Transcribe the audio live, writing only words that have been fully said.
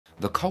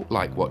The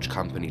cult-like watch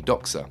company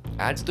Doxa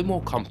adds the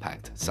more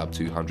compact sub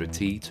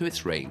 200T to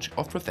its range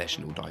of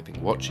professional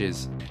diving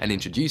watches and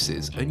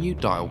introduces a new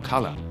dial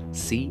colour,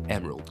 sea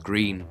emerald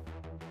green.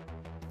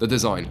 The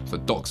design for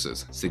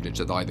Doxa's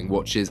signature diving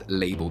watches,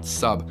 labelled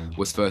SUB,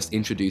 was first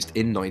introduced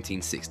in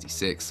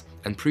 1966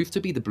 and proved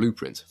to be the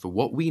blueprint for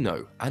what we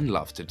know and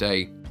love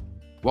today.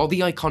 While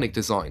the iconic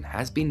design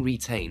has been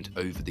retained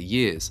over the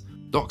years,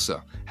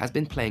 Doxa has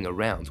been playing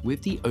around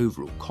with the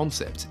overall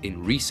concept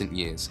in recent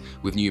years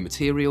with new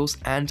materials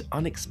and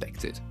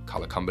unexpected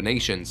colour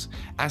combinations,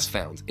 as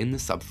found in the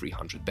sub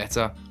 300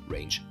 Beta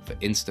range for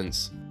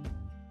instance.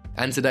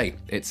 And today,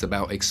 it's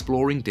about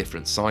exploring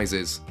different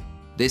sizes.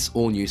 This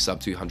all-new sub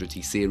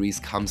 200T series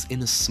comes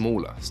in a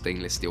smaller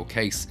stainless steel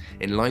case,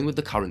 in line with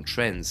the current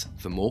trends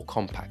for more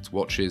compact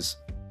watches.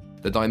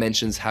 The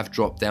dimensions have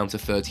dropped down to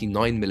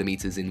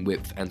 39mm in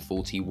width and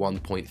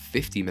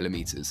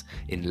 41.50mm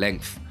in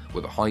length,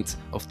 with a height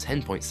of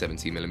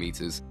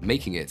 10.70mm,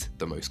 making it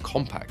the most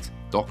compact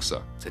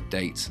Doxa to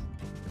date.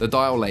 The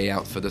dial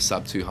layout for the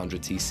sub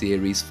 200T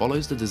series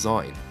follows the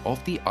design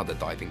of the other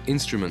diving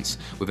instruments,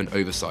 with an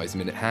oversized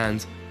minute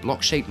hand,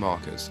 block-shaped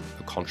markers,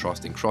 a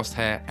contrasting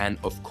crosshair, and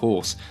of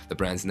course, the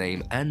brand's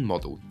name and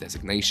model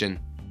designation.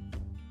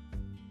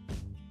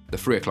 The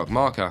 3 o'clock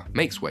marker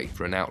makes way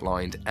for an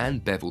outlined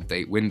and beveled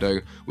date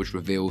window, which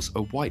reveals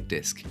a white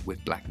disc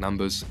with black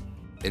numbers.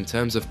 In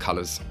terms of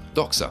colours,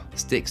 Doxa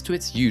sticks to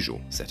its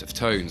usual set of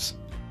tones,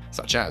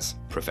 such as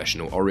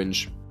Professional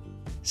Orange,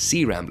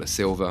 Searambler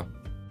Silver,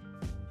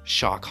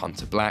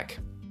 Sharkhunter Black,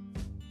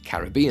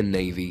 Caribbean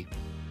Navy,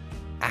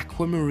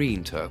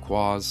 Aquamarine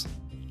Turquoise,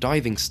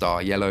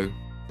 Divingstar Yellow,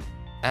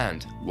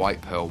 and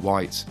Whitepearl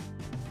White.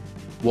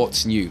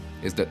 What's new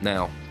is that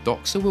now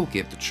Doxa will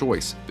give the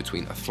choice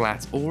between a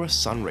flat or a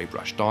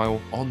sunray-brushed dial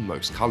on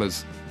most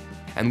colours.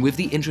 And with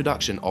the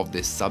introduction of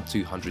this sub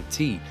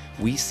 200T,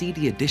 we see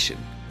the addition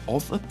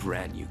of a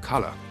brand new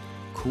colour,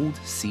 called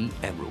Sea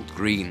Emerald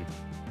Green.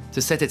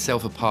 To set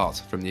itself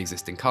apart from the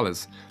existing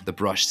colours, the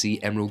brushed Sea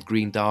Emerald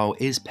Green dial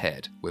is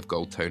paired with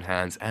gold tone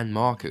hands and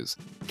markers,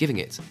 giving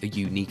it a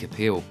unique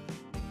appeal.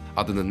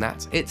 Other than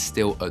that, it's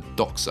still a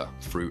Doxa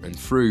through and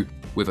through,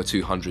 with a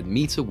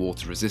 200-meter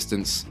water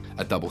resistance,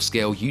 a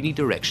double-scale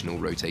unidirectional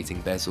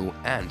rotating bezel,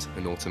 and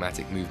an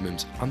automatic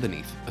movement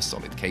underneath a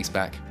solid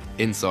caseback.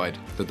 Inside,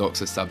 the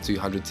Doxa sub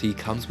 200T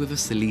comes with a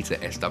Sellita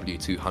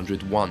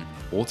SW201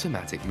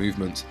 automatic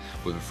movement,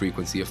 with a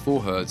frequency of 4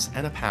 Hz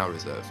and a power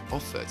reserve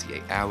of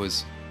 38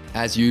 hours.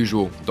 As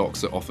usual,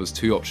 Doxa offers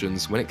 2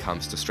 options when it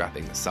comes to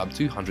strapping the sub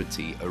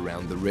 200T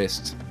around the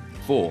wrist.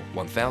 For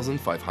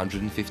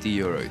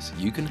 €1,550,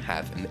 you can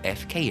have an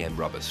FKM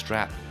rubber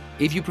strap.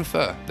 If you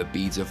prefer the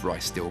Beads of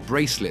Rice steel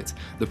bracelet,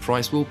 the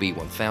price will be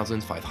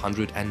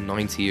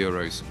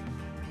 €1,590.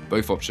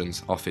 Both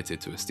options are fitted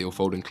to a steel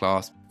folding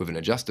clasp with an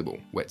adjustable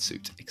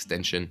wetsuit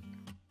extension.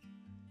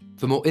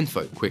 For more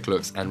info, quick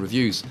looks and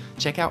reviews,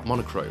 check out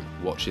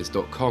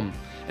Monochrome-Watches.com,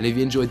 and if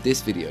you enjoyed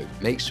this video,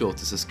 make sure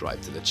to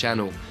subscribe to the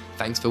channel.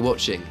 Thanks for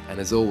watching, and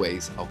as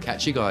always, I'll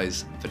catch you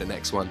guys for the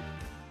next one.